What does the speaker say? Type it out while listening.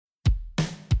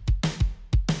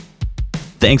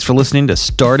Thanks for listening to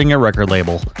Starting a Record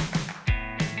Label.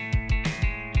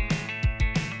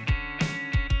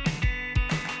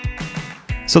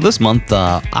 So this month,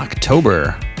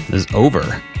 October is over,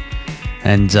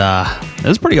 and it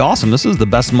was pretty awesome. This is the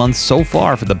best month so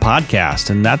far for the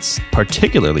podcast, and that's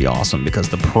particularly awesome because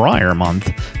the prior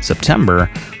month, September,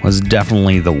 was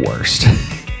definitely the worst.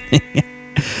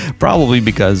 Probably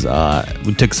because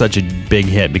we took such a big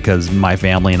hit because my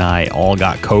family and I all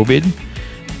got COVID,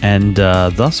 and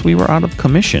thus we were out of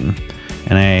commission.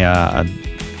 And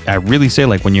I really say,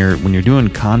 like, when you're doing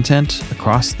content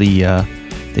across the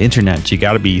internet, you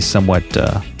got to be somewhat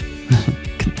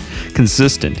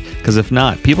consistent, because if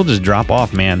not, people just drop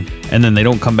off, man, and then they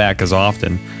don't come back as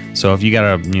often. So if you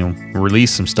got to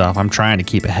release some stuff, I'm trying to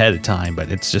keep ahead of time,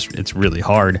 but it's really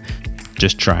hard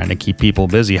just trying to keep people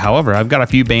busy. However, I've got a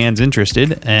few bands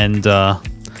interested, and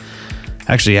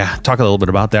actually, talk a little bit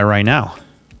about that right now.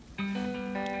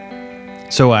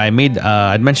 So I made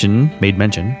mention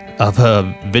of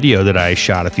a video that I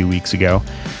shot a few weeks ago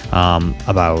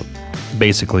about,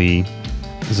 basically,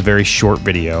 it's a very short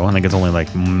video. I think it's only like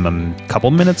a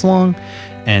couple minutes long,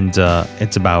 and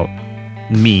it's about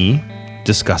me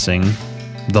discussing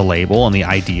the label and the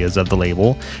ideas of the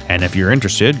label. And if you're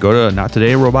interested, go to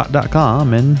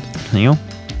nottodayrobot.com and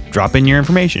drop in your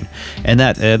information. And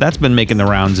that's been making the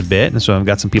rounds a bit. And so I've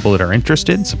got some people that are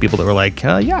interested, some people that were like,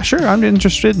 yeah, sure, I'm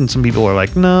interested. And some people are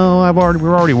like, no,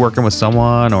 we're already working with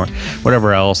someone or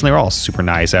whatever else. And they were all super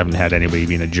nice. I haven't had anybody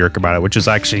being a jerk about it, which is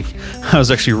actually, I was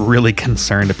actually really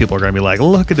concerned that people are going to be like,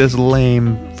 look at this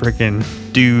lame freaking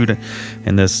dude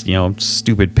and this,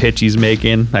 stupid pitch he's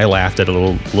making. I laughed at it a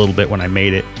little bit when I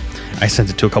made it. I sent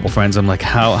it to a couple friends. I'm like,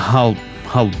 how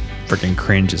freaking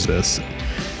cringe is this?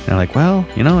 And I'm like, well,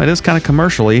 it is kind of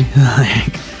commercially.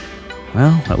 Like,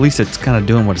 well, at least it's kind of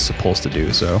doing what it's supposed to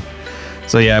do. So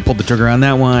yeah, I pulled the trigger on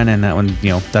that one, and that one,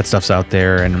 that stuff's out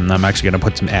there, and I'm actually going to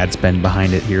put some ad spend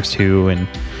behind it here too, and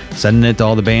sending it to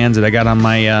all the bands that I got on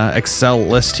my Excel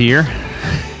list here.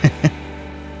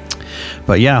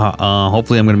 But yeah,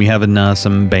 hopefully I'm going to be having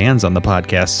some bands on the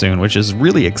podcast soon, which is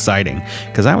really exciting,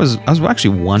 because I was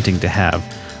actually wanting to have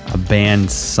a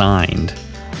band signed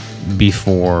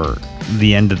before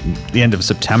the end of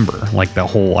September. Like, the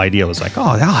whole idea was like, oh,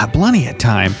 I'll have plenty of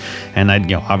time. And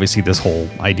obviously this whole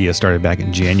idea started back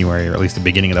in January, or at least the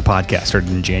beginning of the podcast started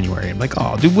in January. I'm like,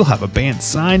 oh, dude, we'll have a band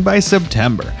signed by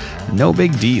September. No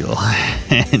big deal.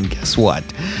 And guess what?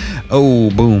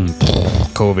 Oh, boom,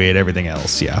 COVID, everything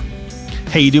else. Yeah.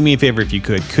 Hey, do me a favor if you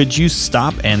could you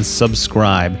stop and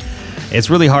subscribe? It's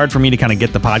really hard for me to kind of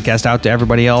get the podcast out to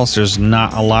everybody else. There's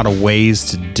not a lot of ways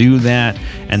to do that.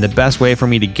 And the best way for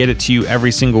me to get it to you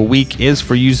every single week is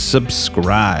for you to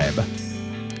subscribe.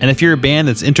 And if you're a band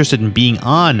that's interested in being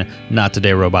on Not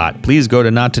Today Robot, please go to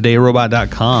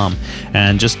nottodayrobot.com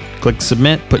and just click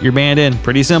submit, put your band in.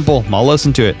 Pretty simple. I'll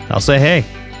listen to it. I'll say, hey.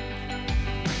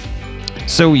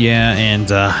 So yeah,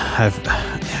 and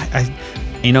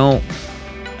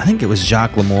I think it was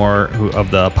Jacques Lamour of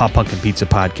the Pop Punk and Pizza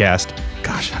podcast.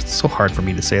 Gosh, that's so hard for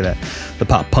me to say that. The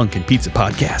Pop Punk and Pizza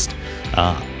podcast.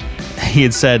 He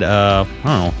had said, I don't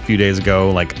know, a few days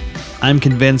ago, like, I'm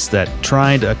convinced that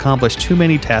trying to accomplish too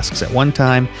many tasks at one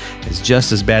time is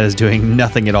just as bad as doing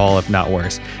nothing at all, if not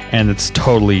worse. And it's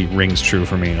totally rings true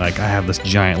for me. Like, I have this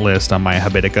giant list on my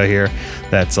Habitica here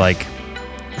that's like,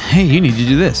 hey, you need to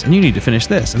do this, and you need to finish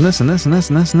this, and this, and this, and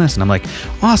this, and this, and this. And I'm like,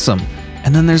 awesome.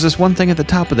 And then there's this one thing at the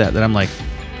top of that I'm like,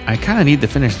 I kind of need to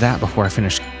finish that before I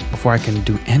can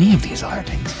do any of these other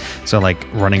things. So, like,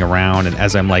 running around, and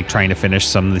as I'm like trying to finish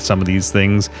some of these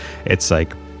things, it's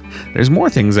like there's more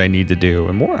things I need to do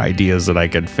and more ideas that I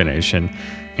could finish, and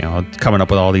coming up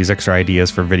with all these extra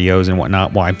ideas for videos and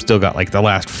whatnot. Well, I've still got like the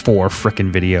last 4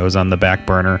 frickin' videos on the back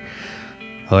burner.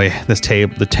 Oh yeah, the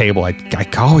table. I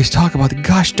always talk about the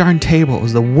gosh darn table. It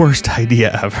was the worst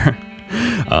idea ever.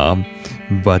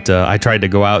 But I tried to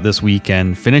go out this week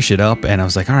and finish it up, and I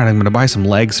was like, all right, I'm going to buy some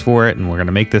legs for it, and we're going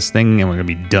to make this thing, and we're going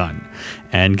to be done.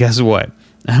 And guess what?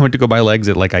 I went to go buy legs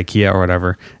at like IKEA or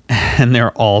whatever, and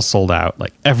they're all sold out.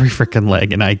 Like, every freaking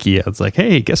leg in IKEA. It's like,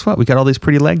 hey, guess what? We got all these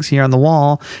pretty legs here on the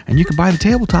wall, and you can buy the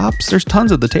tabletops. There's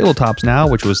tons of the tabletops now,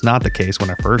 which was not the case when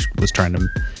I first was trying to,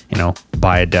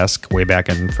 buy a desk way back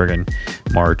in friggin'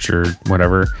 March or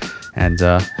whatever. And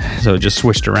so it just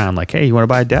switched around. Like, hey, you want to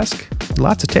buy a desk?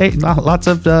 Lots of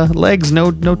legs,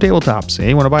 no tabletops. Hey,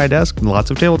 you want to buy a desk? Lots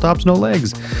of tabletops, no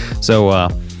legs. So I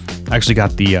actually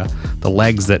got the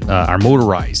legs that are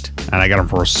motorized, and I got them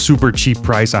for a super cheap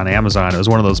price on Amazon. It was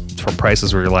one of those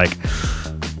prices where you're like,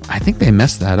 I think they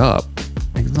messed that up.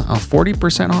 A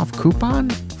 40% off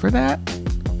coupon for that?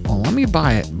 Well, let me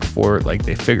buy it before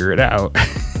they figure it out.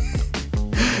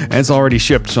 And it's already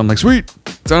shipped. So I'm like, sweet,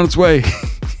 it's on its way.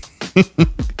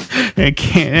 I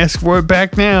can't ask for it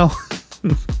back now.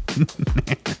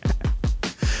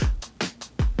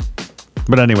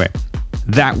 But anyway,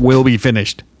 that will be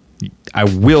finished. I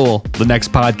will, the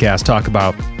next podcast, talk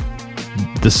about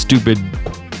the stupid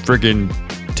freaking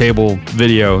table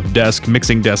video,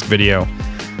 mixing desk video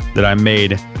that I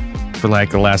made for like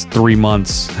the last 3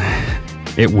 months.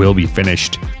 It will be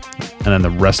finished. And then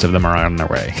the rest of them are on their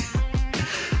way.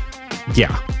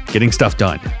 Yeah, getting stuff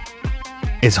done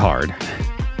is hard.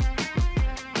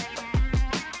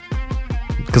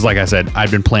 Because like I said,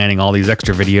 I've been planning all these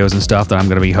extra videos and stuff that I'm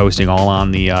going to be hosting all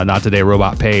on the Not Today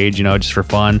Robot page, just for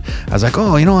fun. I was like,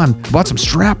 I bought some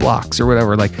strap locks or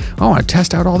whatever. Like, I want to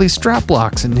test out all these strap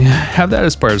locks and have that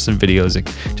as part of some videos,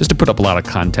 just to put up a lot of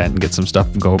content and get some stuff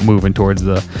moving towards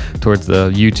the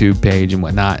YouTube page and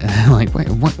whatnot. And I'm like, wait,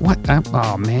 what?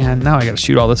 Oh man, now I got to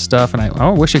shoot all this stuff, and I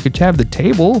wish I could have the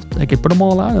table. I could put them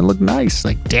all out and look nice.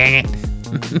 Like, dang it.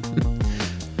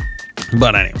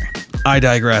 But anyway, I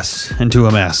digress into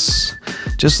a mess.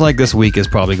 Just like this week is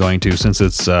probably going to, since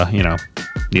it's, the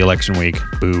election week.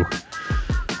 Boo.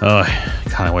 I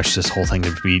kind of wish this whole thing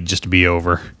to be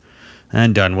over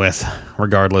and done with,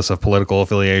 regardless of political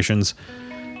affiliations.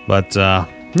 But,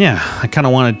 I kind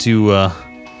of wanted to,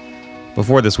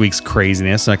 before this week's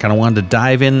craziness, I kind of wanted to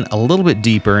dive in a little bit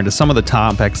deeper into some of the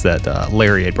topics that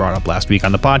Larry had brought up last week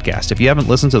on the podcast. If you haven't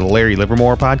listened to the Larry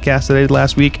Livermore podcast that I did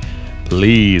last week,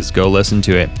 please go listen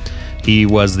to it. He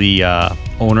was the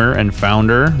owner and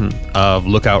founder of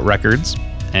Lookout Records,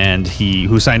 and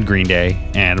who signed Green Day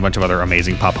and a bunch of other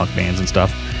amazing pop punk bands and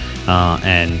stuff.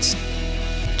 And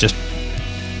just,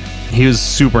 he was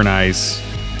super nice,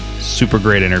 super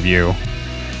great interview.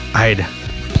 I'd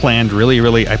planned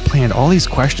I planned all these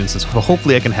questions, so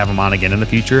hopefully I can have him on again in the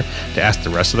future to ask the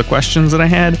rest of the questions that I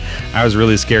had. I was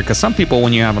really scared because some people,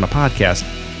 when you have on a podcast,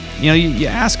 you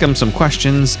ask them some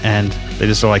questions and they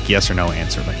just are like yes or no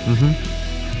answer. Like,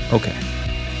 okay.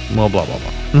 Well, blah, blah,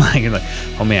 blah. Like,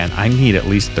 oh man, I need at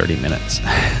least 30 minutes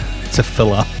to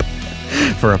fill up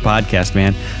for a podcast,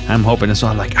 man. I'm hoping. So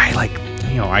I'm like,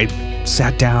 I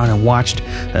sat down and watched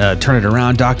Turn It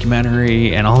Around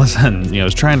documentary, and all of a sudden, I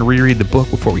was trying to reread the book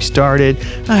before we started.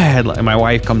 My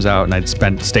wife comes out,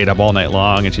 and stayed up all night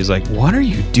long, and she's like, what are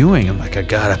you doing? I'm like,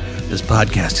 this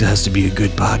podcast has to be a good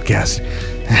podcast.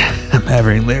 I'm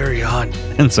having Larry on.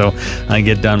 And so I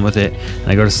get done with it, and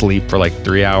I go to sleep for like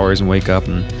 3 hours and wake up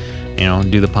and,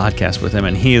 do the podcast with him.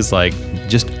 And he is like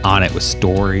just on it with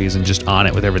stories and just on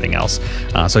it with everything else.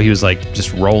 So he was like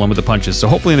just rolling with the punches. So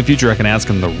hopefully in the future I can ask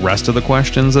him the rest of the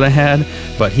questions that I had.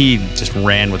 But he just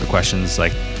ran with the questions,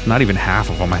 like not even half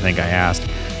of them I think I asked.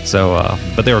 So,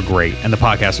 but they were great. And the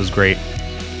podcast was great.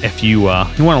 If you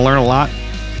want to learn a lot,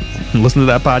 listen to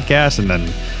that podcast and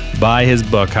then buy his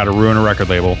book, How to Ruin a Record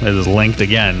Label. It is linked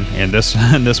again in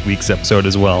this week's episode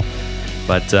as well.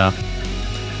 But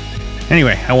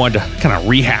anyway, I wanted to kind of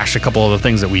rehash a couple of the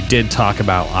things that we did talk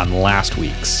about on last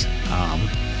week's.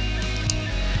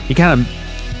 He kind of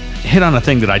hit on a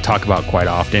thing that I talk about quite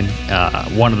often.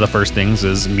 One of the first things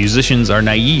is musicians are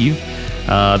naive.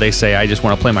 They say, I just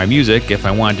want to play my music. If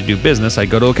I wanted to do business, I'd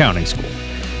go to accounting school.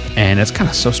 And it's kind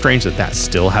of so strange that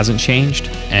still hasn't changed.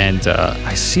 And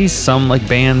I see some like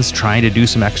bands trying to do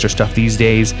some extra stuff these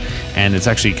days, and it's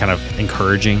actually kind of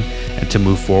encouraging to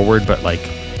move forward. But like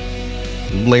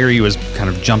Larry was kind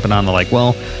of jumping on the like,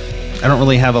 well, I don't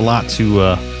really have a lot to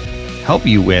help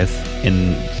you with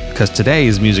because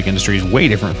today's music industry is way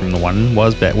different from the one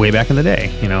was way back in the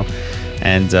day,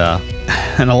 and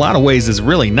in a lot of ways is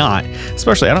really not.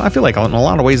 Especially, I feel like in a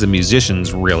lot of ways the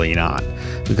musicians really not,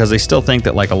 because they still think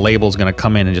that like a label's going to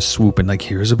come in and just swoop in like,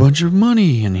 here's a bunch of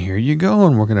money and here you go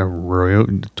and we're going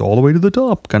to all the way to the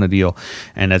top kind of deal.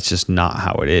 And that's just not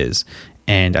how it is.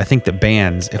 And I think that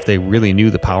bands, if they really knew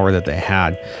the power that they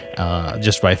had,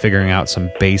 just by figuring out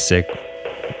some basic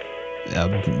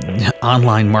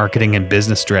online marketing and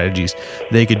business strategies,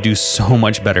 they could do so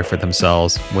much better for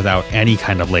themselves without any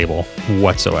kind of label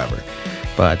whatsoever.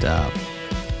 But I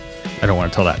don't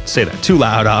want to say that too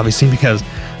loud, obviously, because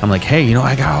I'm like, hey,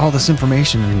 I got all this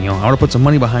information and, I want to put some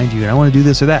money behind you and I want to do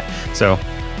this or that. So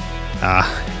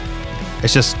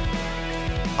it's just,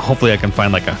 hopefully I can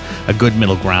find like a good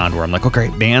middle ground where I'm like, okay,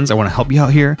 bands, I want to help you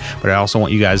out here, but I also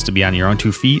want you guys to be on your own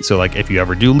 2 feet. So like, if you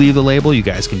ever do leave the label, you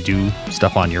guys can do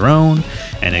stuff on your own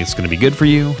and it's going to be good for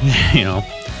you,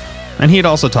 And he had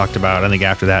also talked about, I think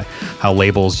after that, how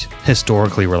labels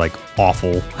historically were like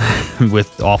awful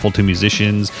to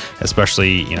musicians,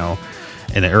 especially,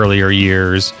 in the earlier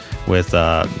years with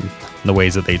the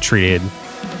ways that they treated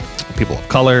people of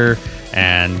color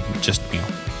and just,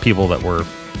 people that were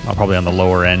probably on the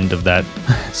lower end of that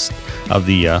of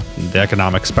the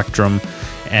economic spectrum.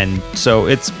 And so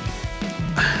it's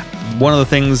one of the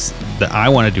things that I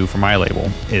want to do for my label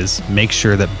is make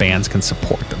sure that bands can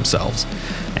support themselves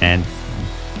and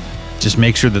just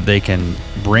make sure that they can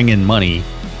bring in money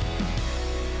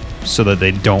so that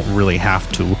they don't really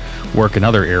have to work in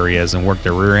other areas and work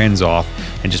their rear ends off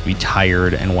and just be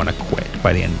tired and want to quit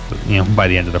by the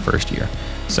end of the first year.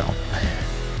 So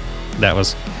that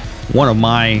was one of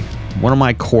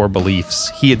my core beliefs.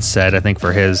 He had said, I think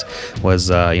for his was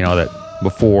that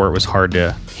before it was hard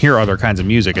to hear other kinds of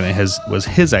music, and it was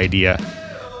his idea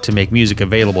to make music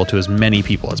available to as many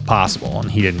people as possible,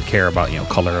 and he didn't care about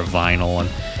color of vinyl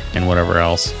and whatever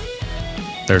else.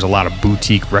 There's a lot of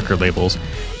boutique record labels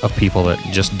of people that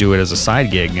just do it as a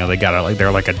side gig.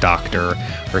 They're like a doctor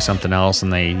or something else,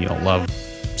 and they love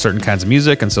certain kinds of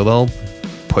music, and so they'll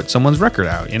put someone's record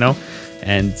out, and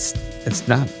it's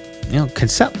not.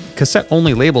 Cassette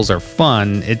only labels are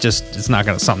fun. It's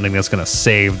not something that's going to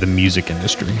save the music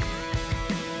industry.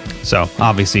 So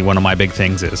obviously one of my big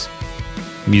things is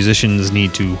musicians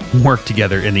need to work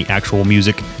together in the actual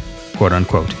music, quote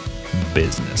unquote,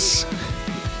 business.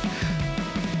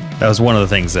 That was one of the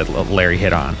things that Larry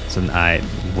hit on. So I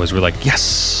was really like,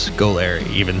 yes, go Larry.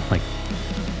 Even like,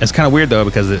 it's kind of weird though,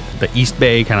 because the East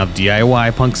Bay kind of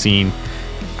DIY punk scene,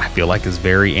 I feel like is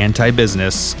very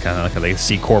anti-business. Kind of like they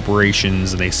see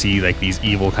corporations and they see like these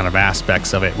evil kind of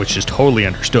aspects of it, which is totally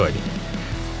understood.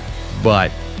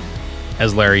 But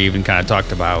as Larry even kind of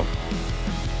talked about,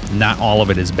 not all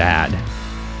of it is bad.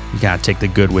 You gotta take the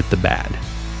good with the bad.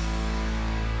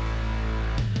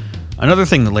 Another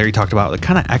thing that Larry talked about that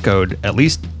kind of echoed at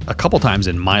least a couple times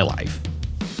in my life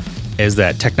is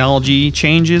that technology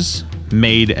changes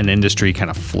made an industry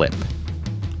kind of flip.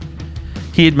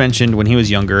 He had mentioned when he was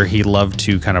younger, he loved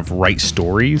to kind of write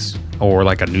stories or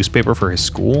like a newspaper for his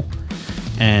school.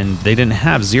 And they didn't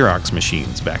have Xerox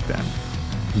machines back then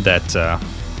that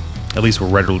at least were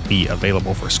readily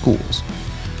available for schools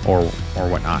or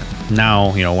whatnot.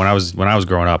 Now, when I was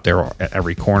growing up, they were at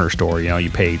every corner store. You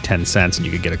pay 10 cents and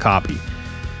you could get a copy.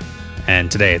 And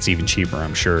today it's even cheaper,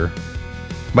 I'm sure.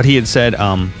 But he had said,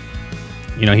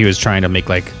 he was trying to make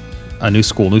like a new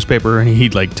school newspaper, and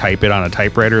he'd like type it on a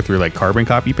typewriter through like carbon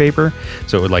copy paper.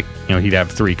 So it would like, he'd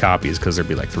have 3 copies because there'd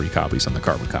be like 3 copies on the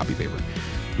carbon copy paper.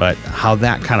 But how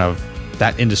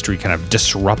that industry kind of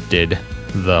disrupted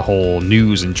the whole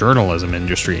news and journalism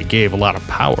industry. It gave a lot of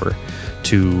power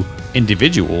to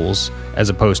individuals as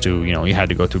opposed to, you had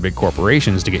to go through big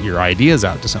corporations to get your ideas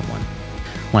out to someone.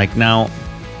 Like now,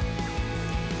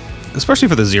 especially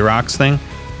for the Xerox thing,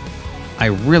 I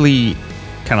really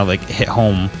kind of like hit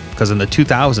home because in the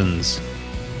 2000s,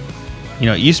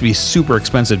 it used to be super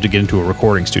expensive to get into a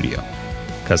recording studio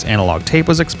because analog tape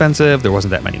was expensive. There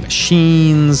wasn't that many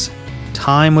machines.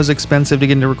 Time was expensive to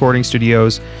get into recording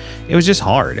studios. It was just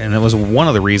hard, and it was one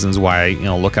of the reasons why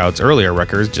Lookout's earlier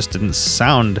records just didn't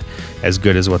sound as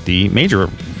good as what the major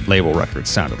label records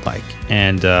sounded like.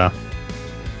 And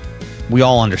we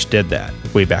all understood that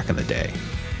way back in the day.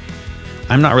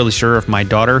 I'm not really sure if my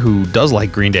daughter, who does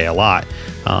like Green Day a lot,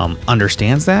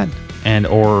 understands that and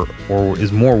or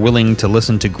is more willing to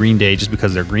listen to Green Day just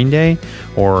because they're Green Day,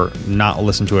 or not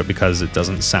listen to it because it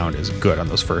doesn't sound as good on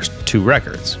those first 2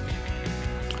 records.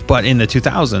 But in the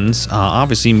 2000s,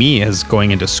 obviously me as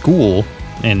going into school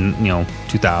in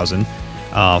 2000,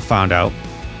 found out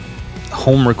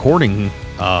home recording,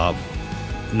 not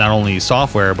only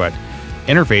software but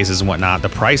interfaces and whatnot, the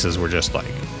prices were just like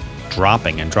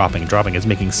dropping and dropping and dropping. It's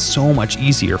making so much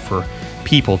easier for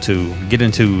people to get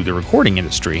into the recording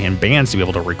industry and bands to be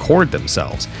able to record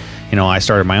themselves. I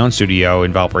started my own studio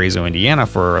in Valparaiso, Indiana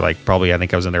for like probably, I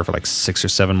think I was in there for like 6 or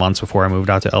 7 months before I moved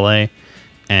out to LA.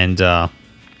 And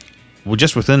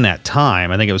just within that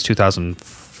time, I think it was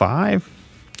 2005,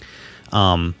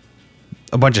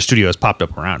 a bunch of studios popped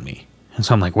up around me. And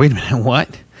so I'm like, wait a minute,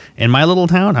 what? In my little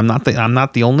town, I'm not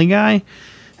the only guy.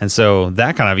 And so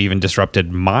that kind of even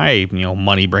disrupted my,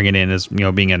 money bringing in as,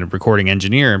 being a recording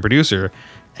engineer and producer.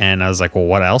 And I was like, well,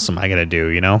 what else am I going to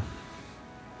do,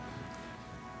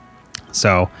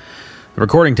 So the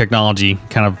recording technology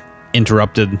kind of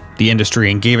interrupted the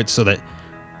industry and gave it so that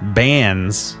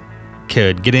bands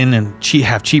could get in and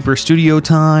have cheaper studio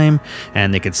time,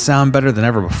 and they could sound better than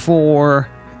ever before,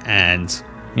 and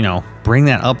bring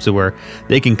that up to where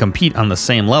they can compete on the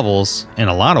same levels in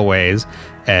a lot of ways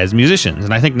as musicians.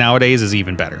 And I think nowadays is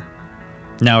even better.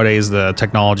 Nowadays the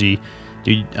technology,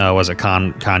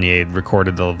 Kanye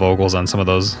recorded the vocals on some of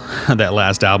those that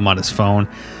last album on his phone.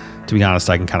 To be honest,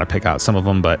 I can kind of pick out some of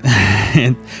them, but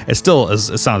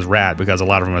it sounds rad because a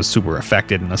lot of them are super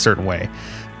affected in a certain way.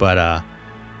 But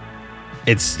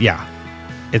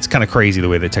it's kind of crazy the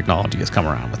way the technology has come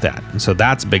around with that. And so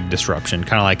that's a big disruption,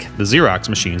 kind of like the Xerox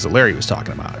machines that Larry was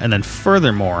talking about. And then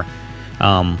furthermore,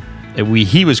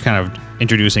 he was kind of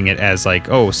introducing it as like,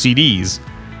 oh, CDs,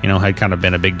 had kind of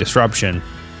been a big disruption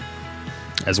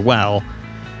as well.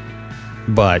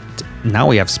 But now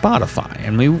we have Spotify,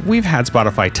 and we've had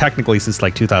Spotify technically since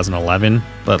like 2011,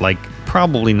 but like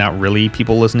probably not really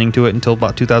people listening to it until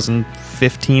about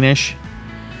 2015-ish.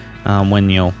 When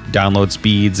download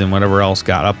speeds and whatever else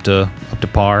got up to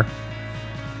par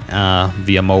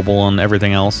via mobile and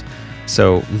everything else.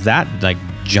 So that like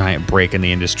giant break in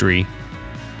the industry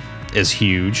is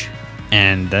huge.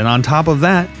 And then on top of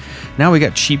that, now we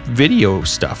got cheap video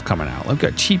stuff coming out. We've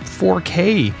got cheap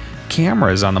 4K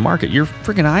cameras on the market. Your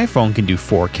freaking iPhone can do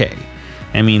 4K.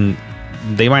 I mean,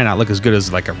 they might not look as good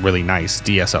as like a really nice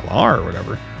DSLR or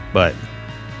whatever,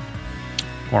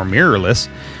 or mirrorless.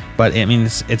 But I mean,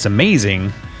 it's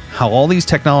amazing how all these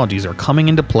technologies are coming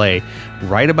into play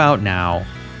right about now,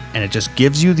 and it just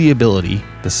gives you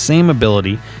the same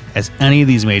ability as any of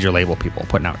these major label people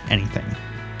putting out anything.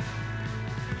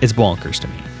 It's bonkers to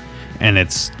me, and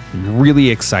it's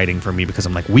really exciting for me because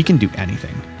I'm like, we can do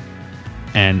anything.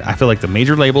 And I feel like the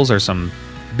major labels are some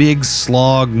big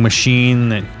slog machine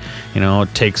that,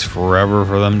 it takes forever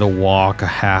for them to walk a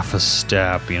half a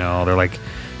step. They're like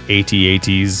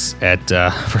AT-ATs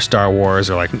for Star Wars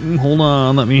are like, hold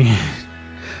on, let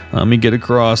me get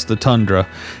across the tundra.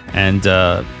 And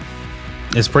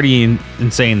it's pretty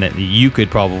insane that you could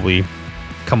probably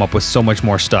come up with so much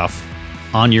more stuff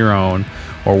on your own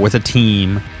or with a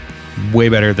team way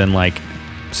better than like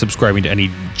subscribing to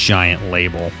any giant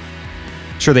label.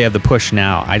 Sure, they have the push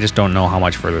now. I just don't know how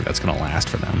much further that's going to last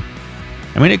for them.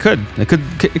 I mean, it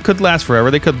could last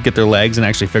forever. They could get their legs and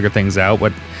actually figure things out,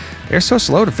 but they're so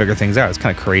slow to figure things out. It's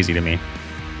kind of crazy to me.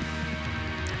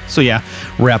 So yeah,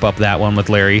 wrap up that one with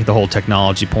Larry, the whole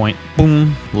technology point.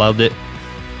 Boom, loved it.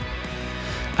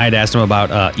 I had asked him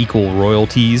about equal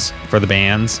royalties for the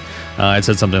bands. It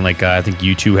said something like, I think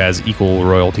U2 has equal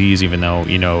royalties, even though,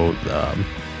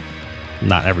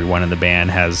 not everyone in the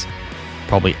band has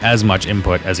probably as much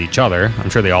input as each other. I'm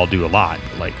sure they all do a lot,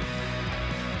 but like,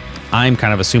 I'm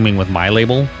kind of assuming with my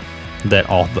label that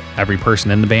every person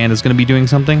in the band is going to be doing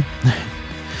something.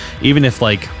 Even if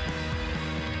like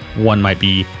one might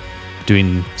be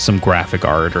doing some graphic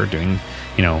art or doing,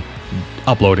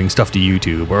 uploading stuff to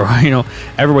YouTube, or,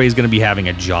 everybody's going to be having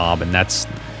a job. And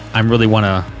I really want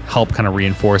to help kind of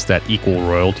reinforce that equal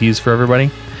royalties for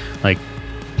everybody. Like,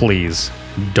 please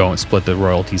don't split the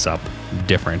royalties up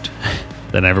different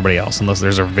than everybody else, unless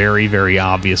there's a very, very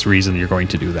obvious reason you're going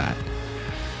to do that.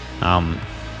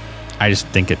 I just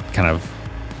think it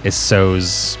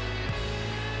sows,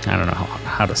 I don't know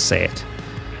how to say it.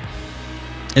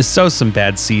 It sows some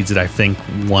bad seeds that I think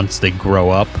once they grow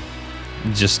up,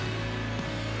 just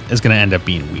is going to end up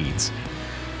being weeds.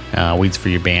 Weeds for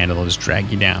your band, and they'll just drag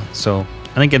you down. So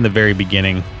I think in the very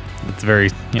beginning, at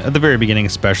the very beginning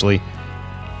especially,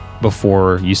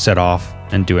 before you set off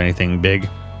and do anything big,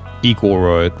 equal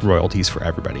royalties for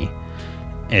everybody.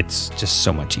 It's just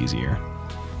so much easier.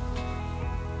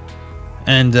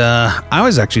 And I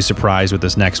was actually surprised with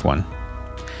this next one.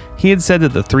 He had said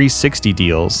that the 360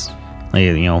 deals,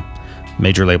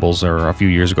 major labels are a few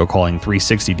years ago calling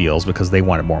 360 deals because they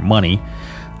wanted more money.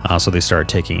 So they started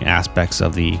taking aspects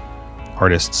of the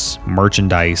artist's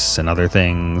merchandise and other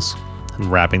things and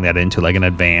wrapping that into like an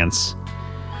advance.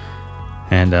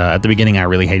 And at the beginning, I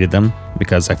really hated them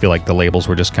because I feel like the labels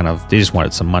were just they just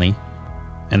wanted some money.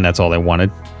 And that's all they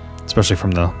wanted, especially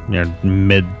from the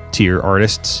mid-tier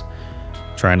artists.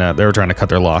 They were trying to cut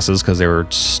their losses because they were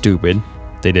stupid.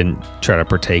 They didn't try to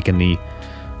partake in the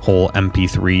whole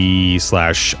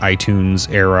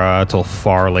MP3/iTunes era till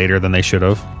far later than they should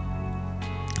have.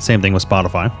 Same thing with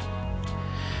Spotify.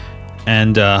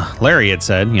 And Larry had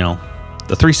said,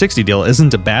 the 360 deal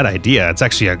isn't a bad idea. It's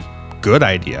actually a good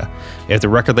idea. If the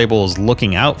record label is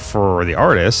looking out for the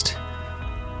artist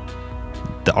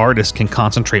can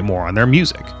concentrate more on their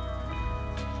music.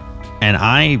 And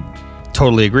I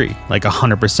totally agree, like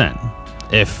 100%.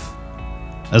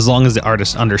 As long as the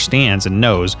artist understands and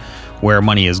knows where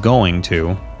money is going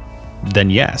to, then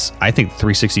yes, I think the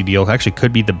 360 deal actually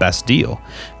could be the best deal.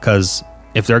 Because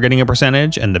if they're getting a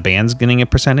percentage and the band's getting a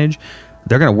percentage,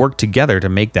 they're going to work together to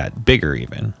make that bigger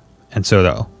even. And so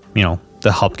they'll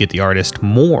help get the artist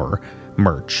more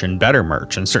merch and better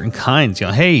merch and certain kinds.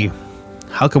 Hey,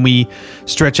 how can we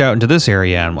stretch out into this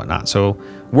area and whatnot? So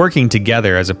working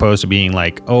together as opposed to being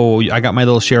like, oh, I got my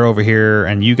little share over here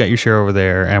and you got your share over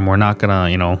there, and we're not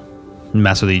gonna,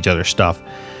 mess with each other's stuff.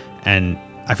 And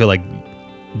I feel like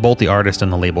both the artist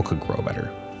and the label could grow better.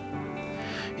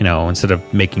 instead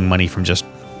of making money from just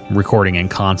recording in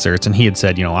concerts. And he had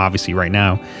said, obviously right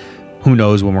now, who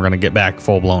knows when we're going to get back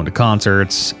full blown to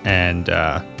concerts, and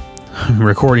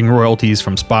recording royalties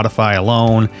from Spotify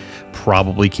alone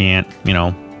probably can't,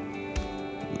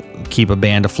 keep a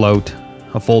band afloat,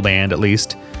 a full band at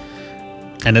least.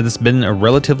 And it's been a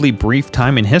relatively brief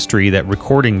time in history that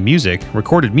recorded music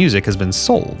has been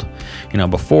sold.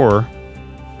 Before,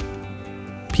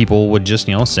 people would just,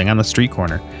 sing on the street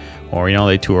corner, or,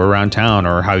 they tour around town,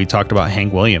 or how you talked about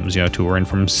Hank Williams, touring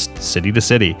from city to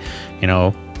city.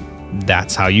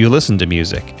 That's how you listen to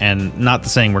music. And not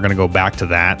saying we're going to go back to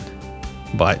that,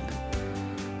 but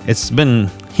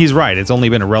he's right. It's only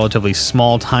been a relatively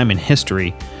small time in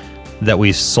history that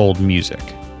we sold music.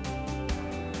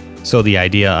 So the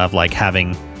idea of like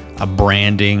having a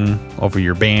branding over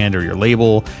your band or your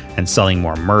label and selling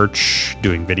more merch,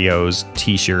 doing videos,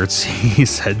 t-shirts, he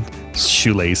said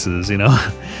shoelaces,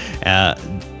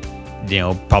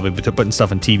 probably putting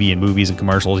stuff in TV and movies and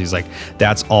commercials. He's like,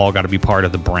 that's all got to be part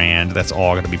of the brand. That's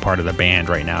all got to be part of the band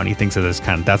right now. And he thinks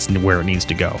that that's where it needs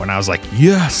to go. And I was like,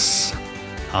 yes,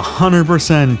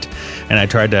 100%. And I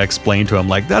tried to explain to him,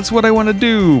 like, that's what I want to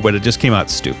do, but it just came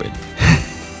out stupid.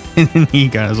 And he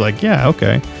kind of was like, yeah,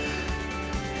 okay.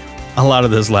 A lot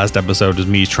of this last episode was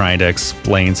me trying to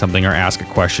explain something or ask a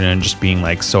question and just being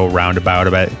like so roundabout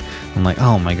about it. I'm like,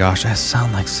 oh my gosh, I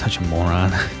sound like such a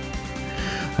moron.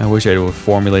 I wish I would have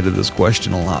formulated this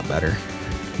question a lot better.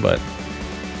 But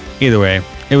either way,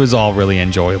 it was all really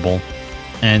enjoyable.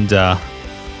 And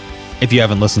if you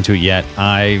haven't listened to it yet,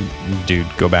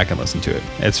 go back and listen to it.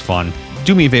 It's fun.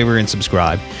 Do me a favor and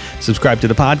subscribe. Subscribe to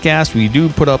the podcast. We do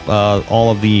put up all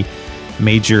of the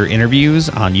major interviews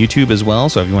on YouTube as well.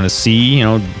 So if you want to see,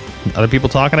 other people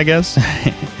talking, I guess.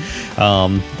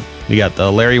 We got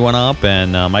the Larry one up,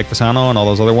 and Mike Fasano and all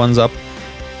those other ones up.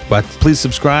 But please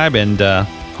subscribe, and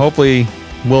hopefully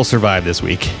we'll survive this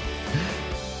week.